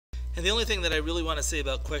And the only thing that I really want to say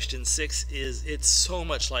about question 6 is it's so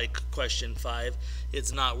much like question 5.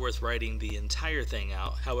 It's not worth writing the entire thing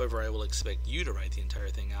out. However, I will expect you to write the entire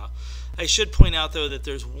thing out. I should point out though that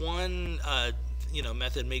there's one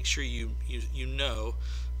method. Make sure you know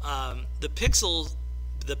the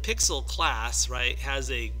pixel class, right,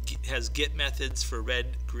 has get methods for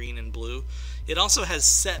red, green, and blue. It also has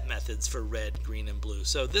set methods for red, green, and blue.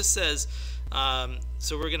 So this says,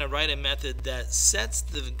 so we're going to write a method that sets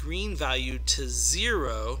the green value to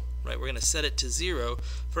 0, right? We're going to set it to 0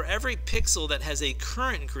 for every pixel that has a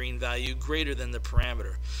current green value greater than the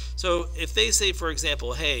parameter. So if they say, for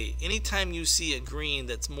example, hey, anytime you see a green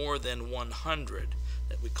that's more than 100,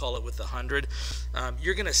 we call it with the 100,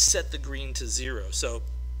 you're going to set the green to 0. So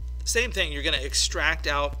same thing, you're going to extract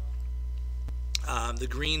out the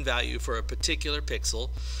green value for a particular pixel,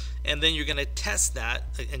 and then you're going to test that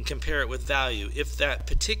and compare it with value. If that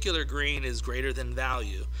particular green is greater than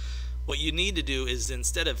value, what you need to do is,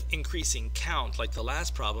 instead of increasing count like the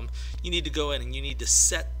last problem, you need to go in and you need to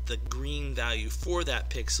set the green value for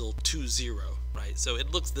that pixel to 0. Right? So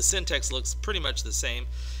the syntax looks pretty much the same.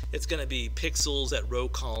 It's going to be pixels at row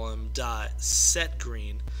column dot set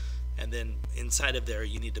green, and then inside of there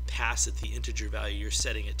you need to pass it the integer value you're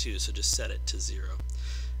setting it to, so just set it to 0.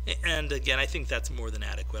 And again, I think that's more than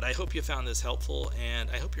adequate. I hope you found this helpful, and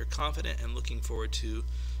I hope you're confident and looking forward to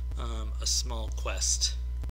a small quest.